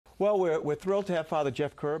Well, we're thrilled to have Father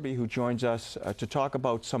Jeff Kirby, who joins us to talk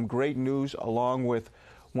about some great news along with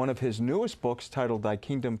one of his newest books titled Thy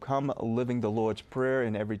Kingdom Come, Living the Lord's Prayer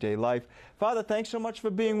in Everyday Life. Father, thanks so much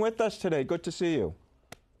for being with us today. Good to see you.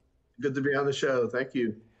 Good to be on the show. Thank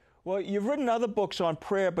you. Well, you've written other books on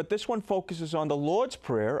prayer, but this one focuses on the Lord's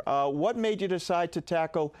Prayer. What made you decide to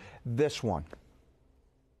tackle this one?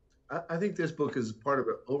 I think this book is part of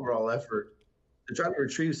an overall effort to try to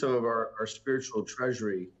retrieve some of our spiritual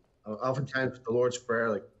treasury. Oftentimes, the Lord's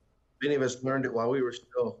Prayer, like many of us learned it while we were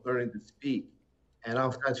still learning to speak. And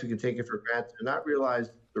oftentimes we can take it for granted and not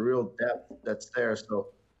realize the real depth that's there. So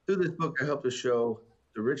through this book, I hope to show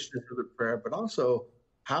the richness of the prayer, but also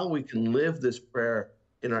how we can live this prayer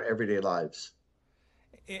in our everyday lives.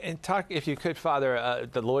 And talk, if you could, Father,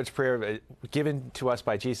 the Lord's Prayer given to us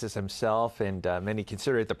by Jesus himself, and many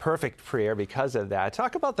consider it the perfect prayer because of that.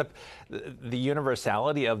 Talk about the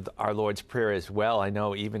universality of our Lord's Prayer as well. I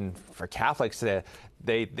know even for Catholics,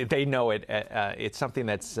 they know it. It's something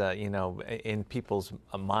that's in people's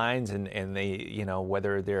minds, and they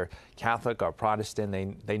whether they're Catholic or Protestant,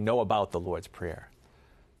 they know about the Lord's Prayer.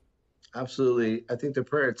 Absolutely, I think the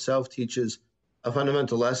prayer itself teaches a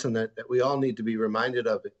fundamental lesson that we all need to be reminded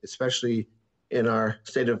of, especially in our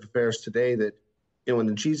state of affairs today, that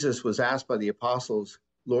when Jesus was asked by the apostles,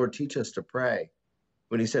 Lord, teach us to pray.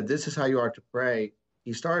 When he said, this is how you are to pray,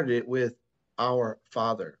 he started it with our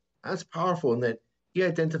Father. That's powerful in that he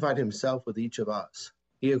identified himself with each of us.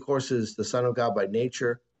 He, of course, is the Son of God by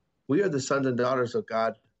nature. We are the sons and daughters of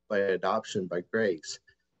God by adoption, by grace.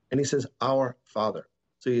 And he says, our Father.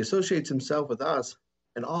 So he associates himself with us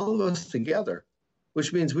and all of us together,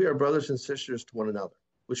 which means we are brothers and sisters to one another,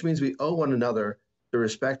 which means we owe one another the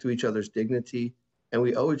respect to each other's dignity, and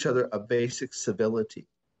we owe each other a basic civility.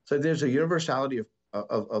 So there's a universality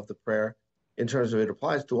of the prayer in terms of it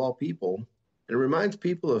applies to all people, and it reminds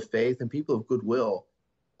people of faith and people of goodwill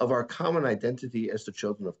of our common identity as the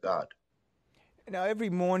children of God. Now, every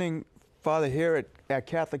morning, Father, here at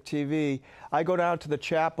Catholic TV, I go down to the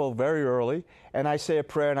chapel very early, and I say a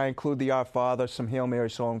prayer, and I include the Our Father, some Hail Mary,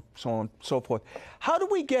 so on, so forth. How do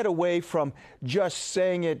we get away from just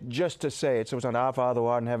saying it just to say it? So it's on Our Father who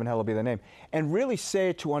art in heaven, hallowed be thy name, and really say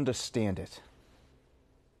it to understand it.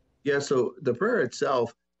 Yeah, so the prayer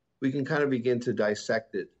itself, we can kind of begin to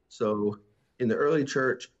dissect it. So in the early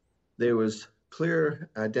church, there was clear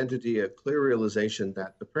identity, a clear realization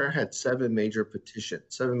that the prayer had 7 major petitions,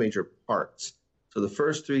 7 major parts. So the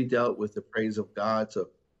first 3 dealt with the praise of God, so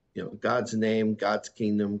God's name, God's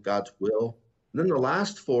kingdom, God's will. And then the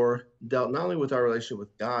last 4 dealt not only with our relation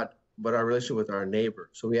with God, but our relation with our neighbor.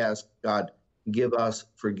 So we ask God, give us,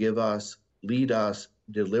 forgive us, lead us,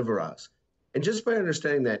 deliver us. And just by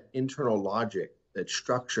understanding that internal logic, that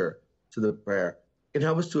structure to the prayer, can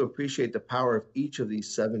help us to appreciate the power of each of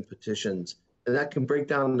these 7 petitions. And that can break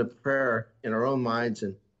down the prayer in our own minds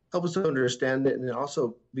and help us to understand it and then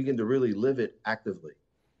also begin to really live it actively.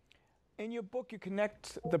 In your book, you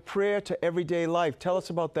connect the prayer to everyday life. Tell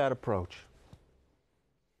us about that approach.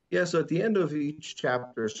 Yeah, so at the end of each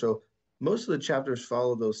chapter, so most of the chapters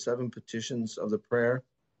follow those 7 petitions of the prayer.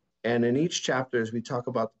 And in each chapter, as we talk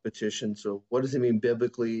about the petition, so what does it mean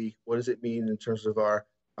biblically? What does it mean in terms of our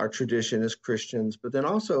tradition as Christians? But then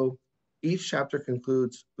also, each chapter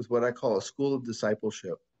concludes with what I call a school of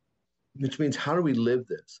discipleship, which means how do we live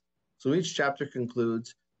this? So each chapter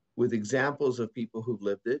concludes with examples of people who've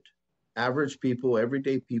lived it, average people,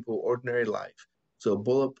 everyday people, ordinary life. So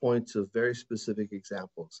bullet points of very specific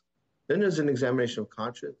examples. Then there's an examination of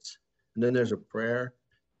conscience, and then there's a prayer,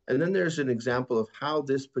 and then there's an example of how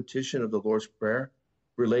this petition of the Lord's Prayer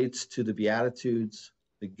relates to the Beatitudes,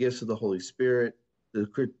 the gifts of the Holy Spirit,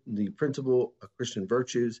 the principle of Christian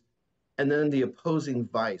virtues, and then the opposing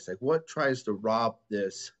vice, like what tries to rob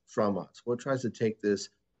this from us? What tries to take this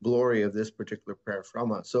glory of this particular prayer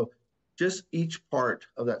from us? So just each part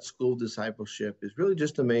of that school of discipleship is really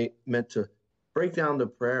just meant to break down the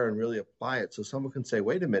prayer and really apply it so someone can say,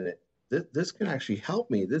 wait a minute, this can actually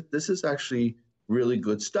help me. This is actually really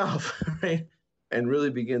good stuff, right? And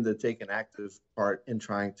really begin to take an active part in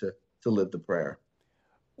trying to live the prayer.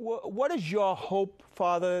 What is your hope,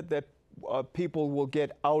 Father, that people will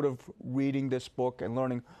get out of reading this book and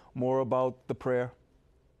learning more about the prayer?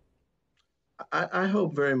 I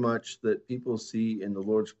hope very much that people see in the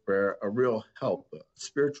Lord's Prayer a real help, a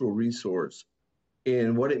spiritual resource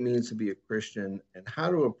in what it means to be a Christian and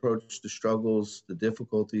how to approach the struggles, the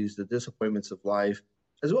difficulties, the disappointments of life,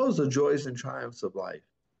 as well as the joys and triumphs of life.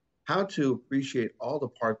 How to appreciate all the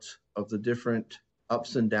parts of the different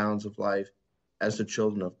ups and downs of life as the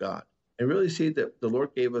children of God. And really see that the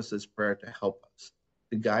Lord gave us this prayer to help us,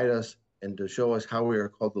 to guide us and to show us how we are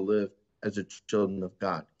called to live as the children of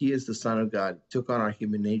God. He is the Son of God, took on our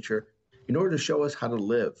human nature in order to show us how to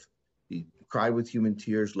live. He cried with human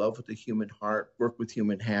tears, loved with a human heart, worked with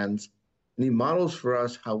human hands, and he models for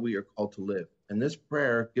us how we are called to live. And this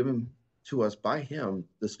prayer given to us by him,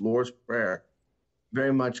 this Lord's Prayer,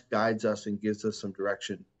 very much guides us and gives us some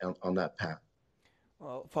direction on that path.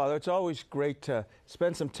 Well, Father, it's always great to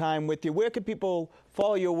spend some time with you. Where can people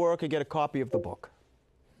follow your work and get a copy of the book?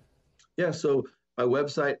 Yeah, so my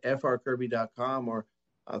website, frkirby.com, or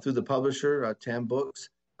through the publisher, 10 Books,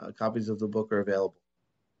 copies of the book are available.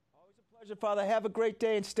 Always a pleasure, Father. Have a great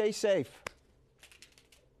day and stay safe.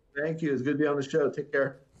 Thank you. It's good to be on the show. Take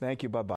care. Thank you. Bye-bye.